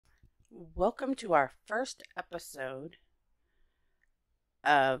Welcome to our first episode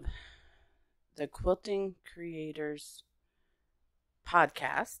of the Quilting Creators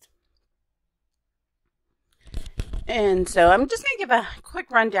podcast. And so I'm just going to give a quick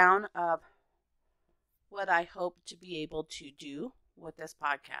rundown of what I hope to be able to do with this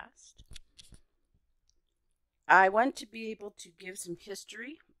podcast. I want to be able to give some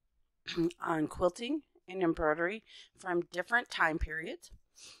history on quilting and embroidery from different time periods.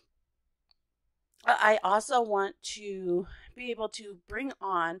 I also want to be able to bring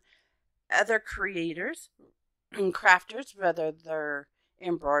on other creators and crafters, whether they're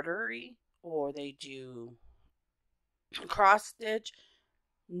embroidery or they do cross stitch,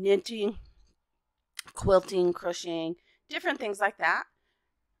 knitting, quilting, crocheting, different things like that.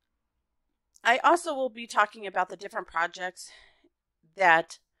 I also will be talking about the different projects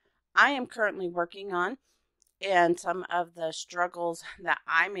that I am currently working on and some of the struggles that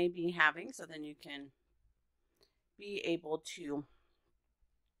I may be having, so then you can be able to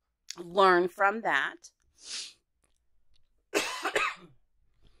learn from that.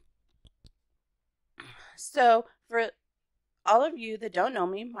 So for all of you that don't know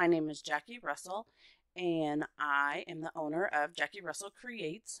me, my name is Jacque Russell, and I am the owner of Jacque Russell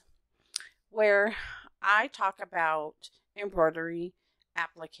Creates, where I talk about embroidery,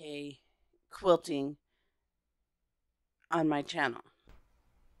 applique, quilting on my channel.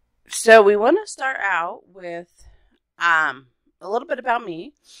 So we want to start out with a little bit about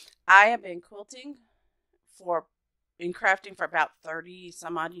me. I have been quilting and crafting for about 30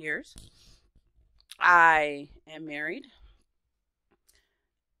 some odd years. I am married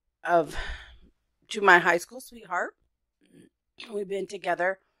to my high school sweetheart. We've been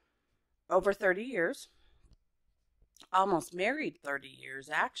together over 30 years. Almost married 30 years,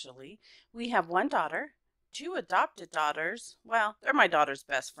 actually. We have one daughter, 2 adopted daughters. Well, they're my daughter's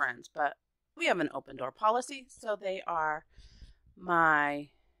best friends, but we have an open door policy, so they are my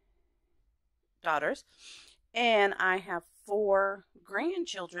daughters. And I have 4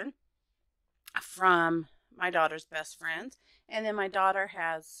 grandchildren from my daughter's best friends. And then my daughter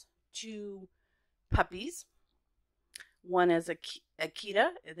has 2 puppies. One is a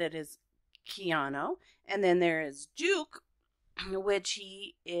Akita, that is Keanu. And then there is Duke, which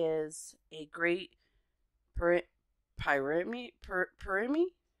he is a great Pyramid,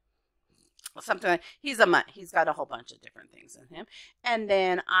 something like. He's a mutt. He's got a whole bunch of different things in him. And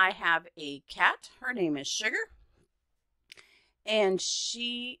then I have a cat. Her name is Sugar, and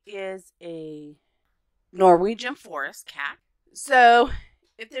she is a Norwegian forest cat. So,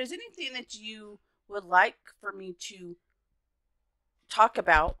 if there's anything that you would like for me to talk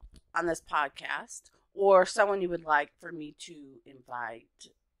about on this podcast, or someone you would like for me to invite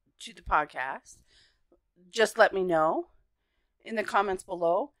to the podcast, just let me know in the comments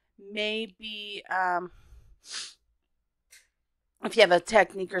below. Maybe if you have a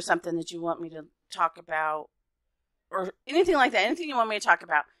technique or something that you want me to talk about, or anything like that, anything you want me to talk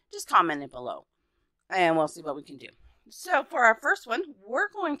about, just comment it below and we'll see what we can do. So for our first one, we're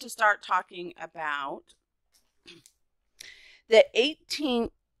going to start talking about the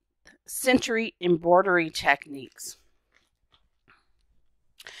 18th century embroidery techniques.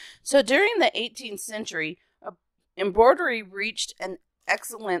 So during the 18th century, embroidery reached an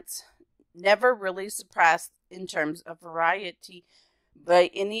excellence never really surpassed in terms of variety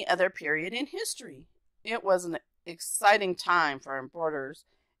by any other period in history. It was an exciting time for embroiderers,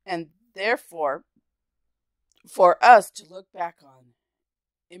 and therefore for us to look back on.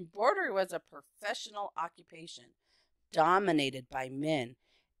 Embroidery was a professional occupation dominated by men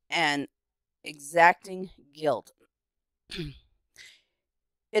and exacting guild.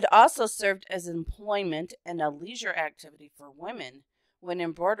 It also served as employment and a leisure activity for women when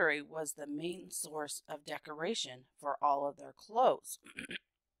embroidery was the main source of decoration for all of their clothes.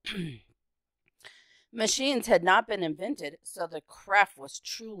 Machines had not been invented, so the craft was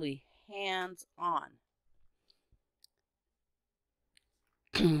truly hands-on.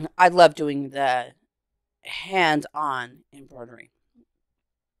 I love doing the hands-on embroidery.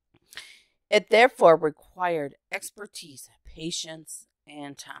 It therefore required expertise, patience,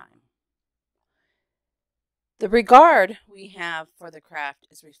 and time. The regard we have for the craft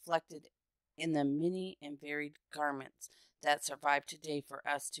is reflected in the many and varied garments that survive today for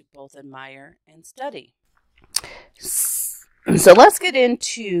us to both admire and study. So let's get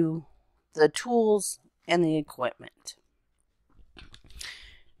into the tools and the equipment.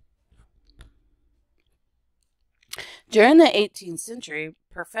 During the 18th century,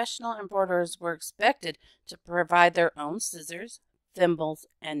 professional embroiderers were expected to provide their own scissors, thimbles,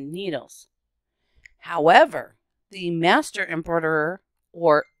 and needles. However, the master embroiderer,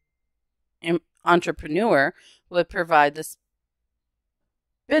 or entrepreneur would provide the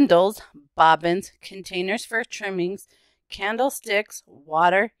spindles, bobbins, containers for trimmings, candlesticks,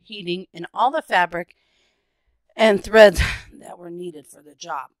 water, heating, and all the fabric and threads that were needed for the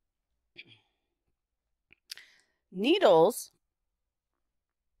job. Needles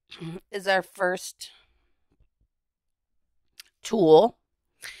is our first tool.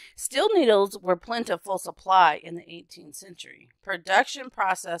 Steel needles were plentiful supply in the 18th century. Production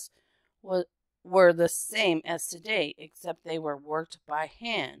process were the same as today, except they were worked by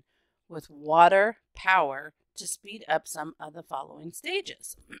hand with water power to speed up some of the following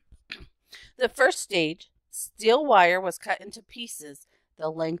stages. The first stage, steel wire was cut into pieces the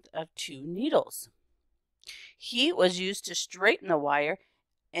length of 2 needles. Heat was used to straighten the wire,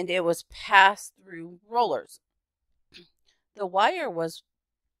 and it was passed through rollers. The wire was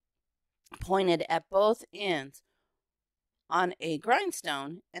pointed at both ends on a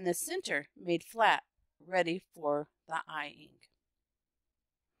grindstone, and the center made flat, ready for the eyeing.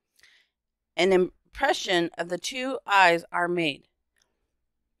 An impression of the 2 eyes are made.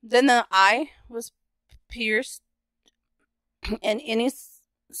 Then the eye was pierced and any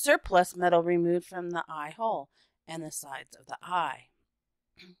surplus metal removed from the eye hole and the sides of the eye.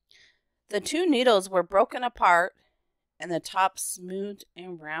 The 2 needles were broken apart and the top smoothed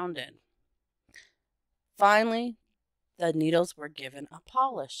and rounded. Finally, the needles were given a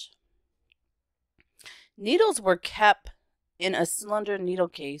polish. Needles were kept in a cylinder needle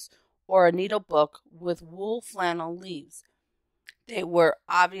case or a needle book with wool flannel leaves. They were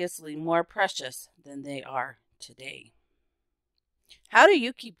obviously more precious than they are today. How do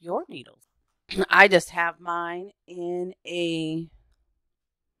you keep your needles? I just have mine in a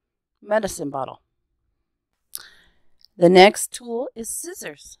medicine bottle. The next tool is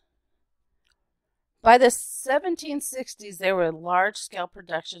scissors. By the 1760s, there were large-scale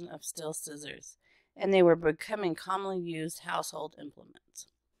production of steel scissors, and they were becoming commonly used household implements.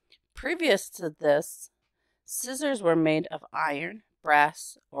 Previous to this, scissors were made of iron,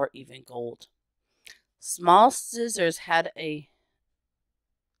 brass, or even gold. Small scissors had a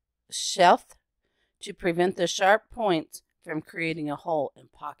sheath to prevent the sharp points from creating a hole in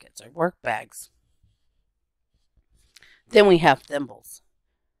pockets or work bags. Then we have thimbles.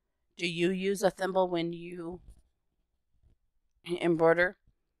 Do you use a thimble when you embroider?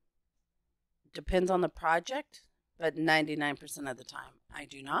 Depends on the project, but 99% of the time I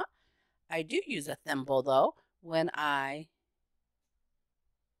do not. I do use a thimble, though, when I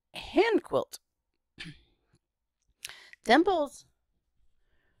hand quilt. Thimbles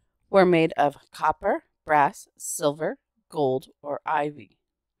were made of copper, brass, silver, gold, or ivy,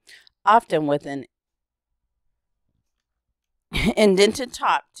 often with an indented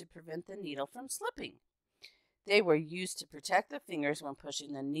top to prevent the needle from slipping. They were used to protect the fingers when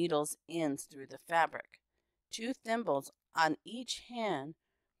pushing the needle's ends through the fabric. 2 thimbles on each hand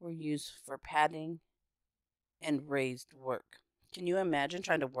were used for padding and raised work. Can you imagine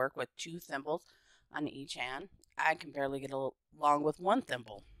trying to work with 2 thimbles on each hand? I can barely get along with 1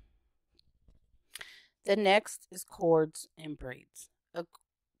 thimble. The next is cords and braids. A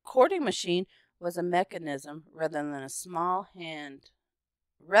cording machine was a mechanism rather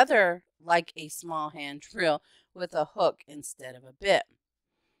like a small hand drill with a hook instead of a bit.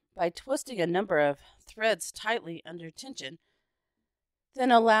 By twisting a number of threads tightly under tension,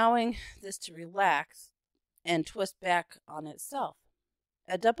 then allowing this to relax and twist back on itself,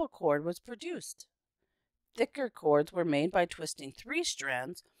 a double cord was produced. Thicker cords were made by twisting 3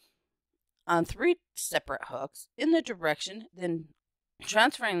 strands on 3 separate hooks in the direction, then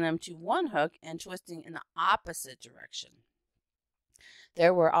transferring them to 1 hook and twisting in the opposite direction.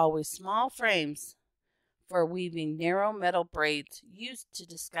 There were always small frames for weaving narrow metal braids used to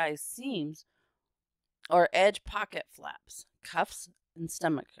disguise seams or edge pocket flaps, cuffs, and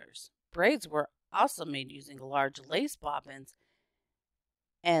stomachers. Braids were also made using large lace bobbins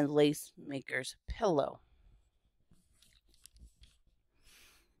and lace maker's pillow.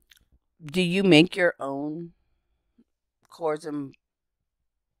 Do you make your own cords and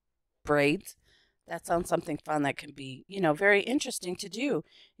braids? That sounds something fun that can be, very interesting to do.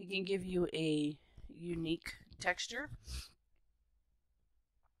 It can give you a unique texture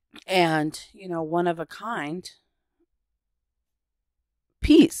and, one of a kind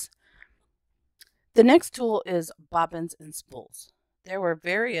piece. The next tool is bobbins and spools. There were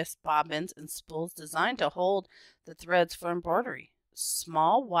various bobbins and spools designed to hold the threads for embroidery.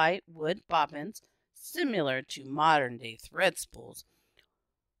 Small white wood bobbins, similar to modern-day thread spools,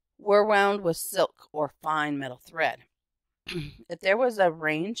 were wound with silk or fine metal thread. If there was a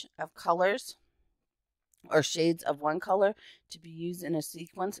range of colors or shades of one color to be used in a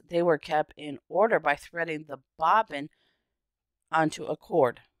sequence, they were kept in order by threading the bobbin onto a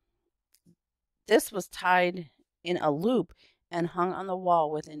cord. This was tied in a loop and hung on the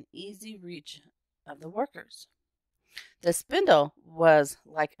wall within easy reach of the workers. The spindle was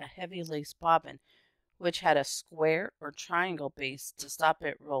like a heavy lace bobbin, which had a square or triangle base to stop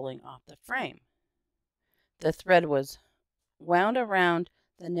it rolling off the frame. The thread was wound around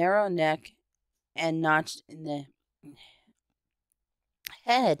the narrow neck and notched in the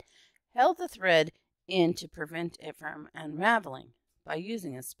head held the thread in to prevent it from unraveling. By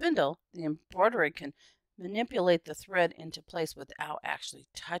using a spindle, the embroiderer can manipulate the thread into place without actually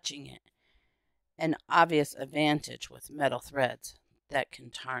touching it. An obvious advantage with metal threads that can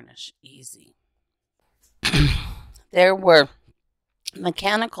tarnish easy. There were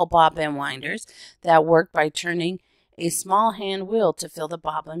mechanical bobbin winders that worked by turning a small hand wheel to fill the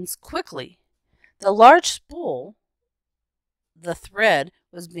bobbins quickly. The large spool the thread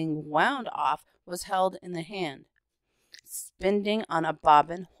was being wound off was held in the hand, spinning on a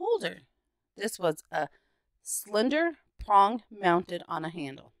bobbin holder. This was a slender prong mounted on a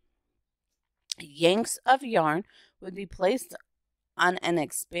handle. Yanks of yarn would be placed on an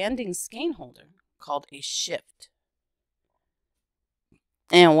expanding skein holder called a shift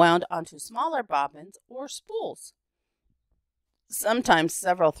and wound onto smaller bobbins or spools. Sometimes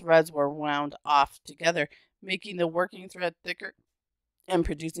several threads were wound off together, making the working thread thicker and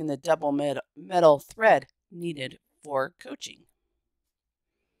producing the double metal thread needed for coaching.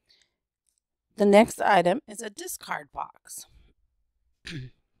 The next item is a discard box.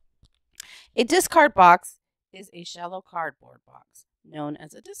 A discard box is a shallow cardboard box, known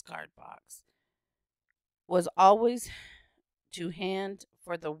as a discard box. Was always to hand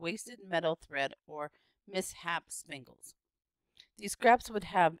for the wasted metal thread or mishap spangles. These scraps would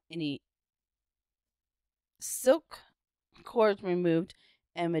have any silk cords removed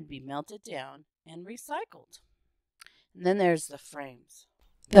and would be melted down and recycled. And then there's the frames.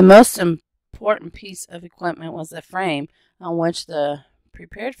 The most important piece of equipment was the frame on which the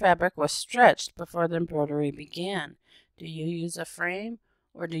prepared fabric was stretched before the embroidery began. Do you use a frame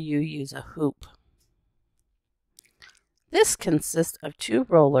or do you use a hoop? This consists of two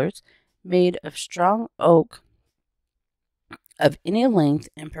rollers made of strong oak of any length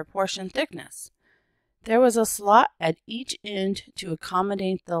and proportion thickness. There was a slot at each end to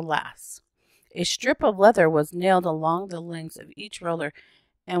accommodate the laths. A strip of leather was nailed along the lengths of each roller,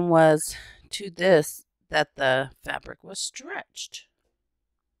 and was to this that the fabric was stretched.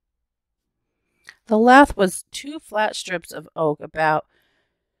 The lath was two flat strips of oak about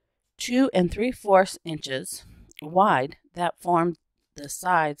 2 3/4 inches wide that formed the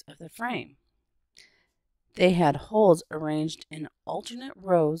sides of the frame. They had holes arranged in alternate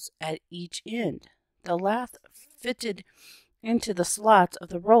rows at each end. The lath fitted into the slots of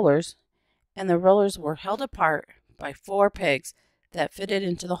the rollers, and the rollers were held apart by 4 pegs that fitted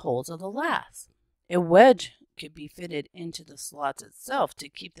into the holes of the laths. A wedge could be fitted into the slots itself to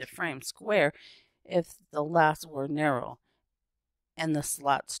keep the frame square if the laths were narrow and the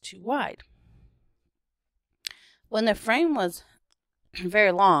slots too wide. When the frame was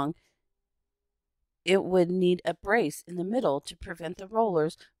very long, it would need a brace in the middle to prevent the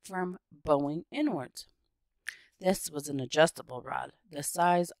rollers from bowing inwards. This was an adjustable rod, the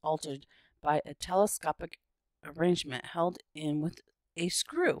size altered by a telescopic arrangement held in with a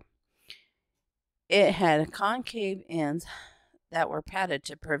screw. It had concave ends that were padded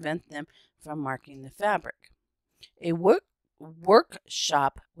to prevent them from marking the fabric. A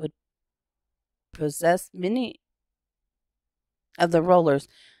workshop would possess many of the rollers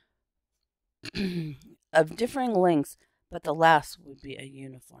of differing lengths, but the last would be a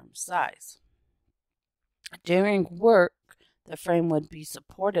uniform size. During work, the frame would be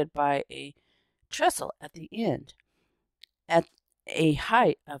supported by a trestle at the end at a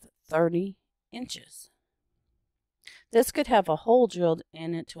height of 30 inches. This could have a hole drilled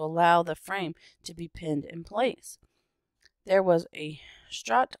in it to allow the frame to be pinned in place. There was a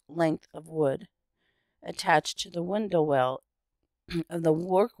straight length of wood attached to the window well of the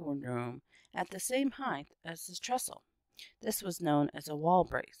workroom at the same height as the trestle. This was known as a wall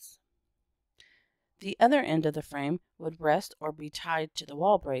brace. The other end of the frame would rest or be tied to the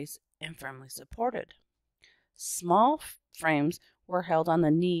wall brace and firmly supported. Small frames were held on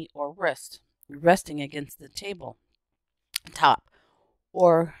the knee or wrist, resting against the table top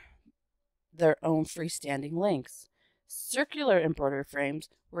or their own freestanding lengths. Circular embroidery frames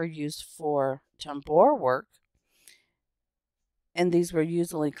were used for tambour work, and these were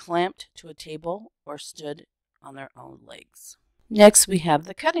usually clamped to a table or stood on their own legs. Next, we have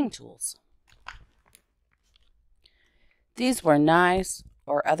the cutting tools. These were knives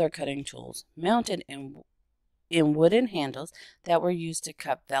or other cutting tools mounted in wooden handles that were used to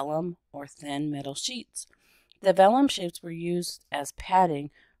cut vellum or thin metal sheets. The vellum shapes were used as padding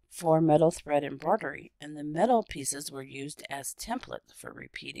for metal thread embroidery, and the metal pieces were used as templates for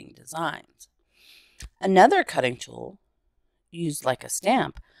repeating designs. Another cutting tool, used like a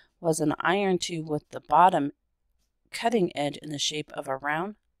stamp, was an iron tube with the bottom cutting edge in the shape of a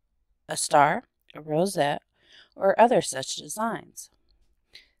round, a star, a rosette, or other such designs.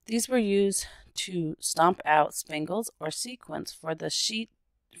 These were used to stamp out spangles or sequins from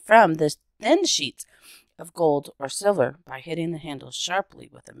the thin sheets of gold or silver by hitting the handle sharply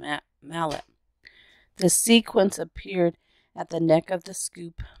with a mallet. The sequins appeared at the neck of the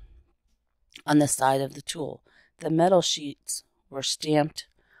scoop on the side of the tool. The metal sheets were stamped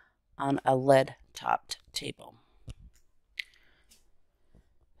on a lead-topped table.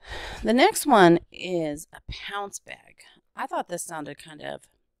 The next one is a pounce bag. I thought this sounded kind of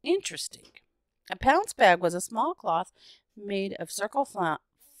interesting. A pounce bag was a small cloth made of circle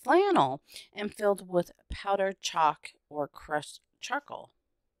flannel and filled with powdered chalk or crushed charcoal.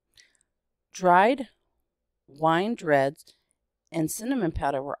 Dried wine dregs and cinnamon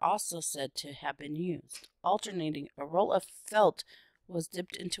powder were also said to have been used. Alternating, a roll of felt was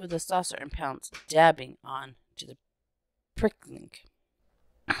dipped into the saucer and pounced, dabbing on to the prickling.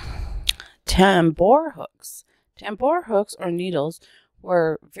 Tambour hooks. Tambour hooks or needles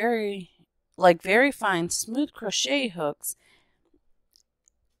were very fine smooth crochet hooks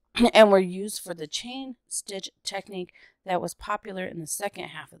and were used for the chain stitch technique that was popular in the second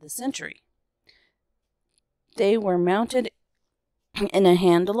half of the century. They were mounted in a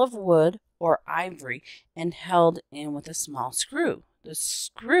handle of wood or ivory and held in with a small screw. The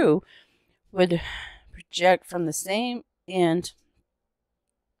screw would project from the same end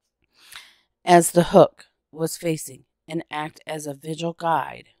as the hook was facing and act as a visual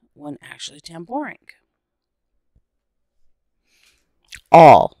guide when actually tambouring.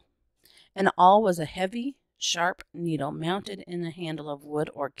 Awl. An awl was a heavy, sharp needle mounted in the handle of wood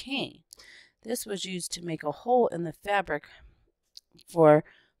or cane. This was used to make a hole in the fabric for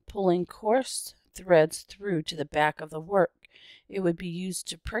pulling coarse threads through to the back of the work. It would be used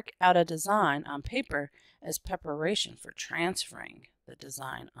to prick out a design on paper as preparation for transferring the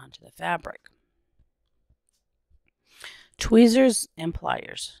design onto the fabric. Tweezers and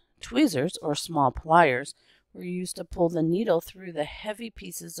pliers. Tweezers, or small pliers, were used to pull the needle through the heavy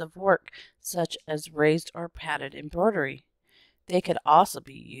pieces of work, such as raised or padded embroidery. They could also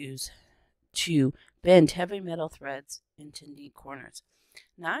be used to bend heavy metal threads into neat corners.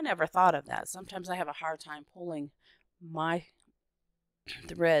 Now, I never thought of that. Sometimes I have a hard time pulling my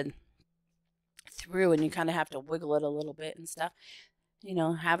thread through, and you kind of have to wiggle it a little bit and stuff. You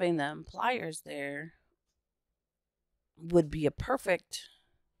know, having the pliers there would be a perfect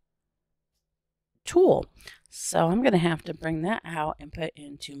tool. So I'm going to have to bring that out and put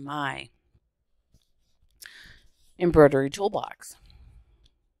into my embroidery toolbox.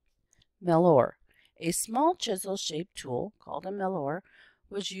 Melor. A small chisel-shaped tool called a melor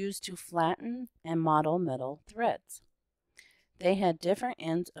was used to flatten and model metal threads. They had different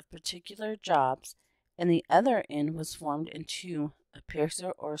ends of particular jobs, and the other end was formed into a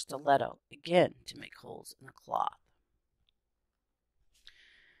piercer or stiletto, again to make holes in the cloth.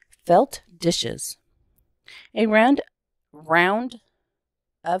 Felt dishes. A round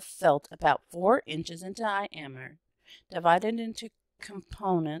of felt about 4 inches in diameter, divided into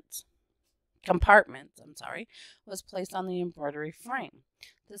compartments, was placed on the embroidery frame.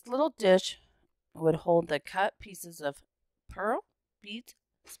 This little dish would hold the cut pieces of pearl, beads,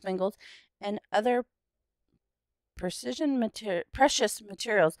 spangles, and other precious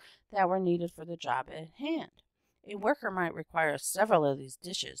materials that were needed for the job at hand. A worker might require several of these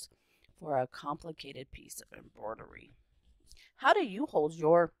dishes for a complicated piece of embroidery. How do you hold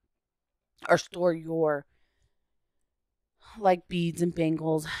your or store your beads and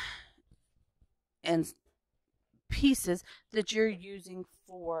bangles and pieces that you're using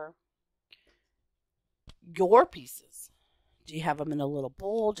for your pieces? Do you have them in a little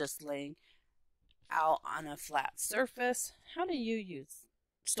bowl just laying out on a flat surface? How do you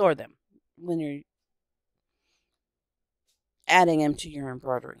store them when you're adding them to your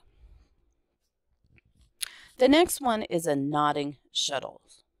embroidery? The next one is a knotting shuttle.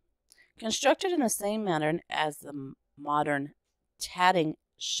 Constructed in the same manner as the modern tatting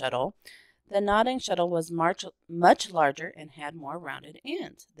shuttle, the knotting shuttle was much larger and had more rounded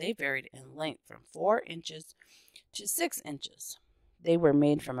ends. They varied in length from 4 inches to 6 inches. They were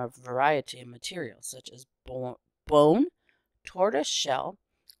made from a variety of materials such as bone, tortoise shell,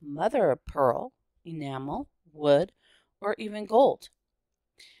 mother of pearl, enamel, wood, or even gold.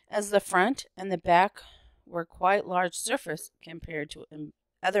 As the front and the back were quite large surface compared to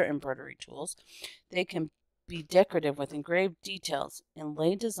other embroidery tools, they can be decorative with engraved details,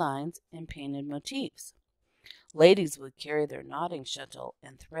 inlaid designs, and painted motifs. Ladies would carry their knotting shuttle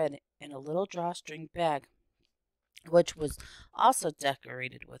and thread in a little drawstring bag, which was also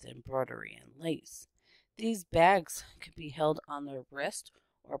decorated with embroidery and lace. These bags could be held on the wrist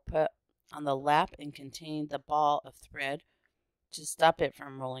or put on the lap and contained the ball of thread to stop it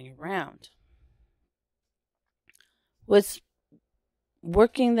from rolling around. With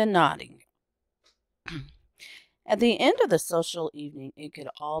working the knotting. At the end of the social evening, it could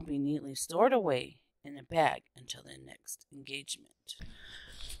all be neatly stored away in a bag until the next engagement.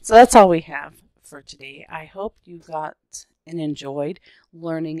 So that's all we have for today. I hope you got and enjoyed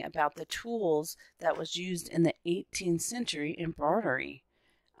learning about the tools that was used in the 18th century embroidery.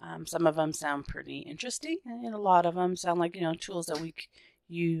 Some of them sound pretty interesting, and a lot of them sound like, tools that we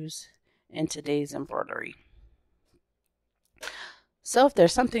use in today's embroidery. So if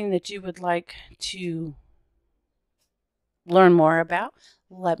there's something that you would like to learn more about,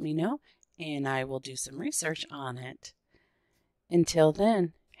 let me know, and I will do some research on it. Until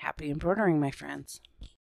then, happy embroidering, my friends.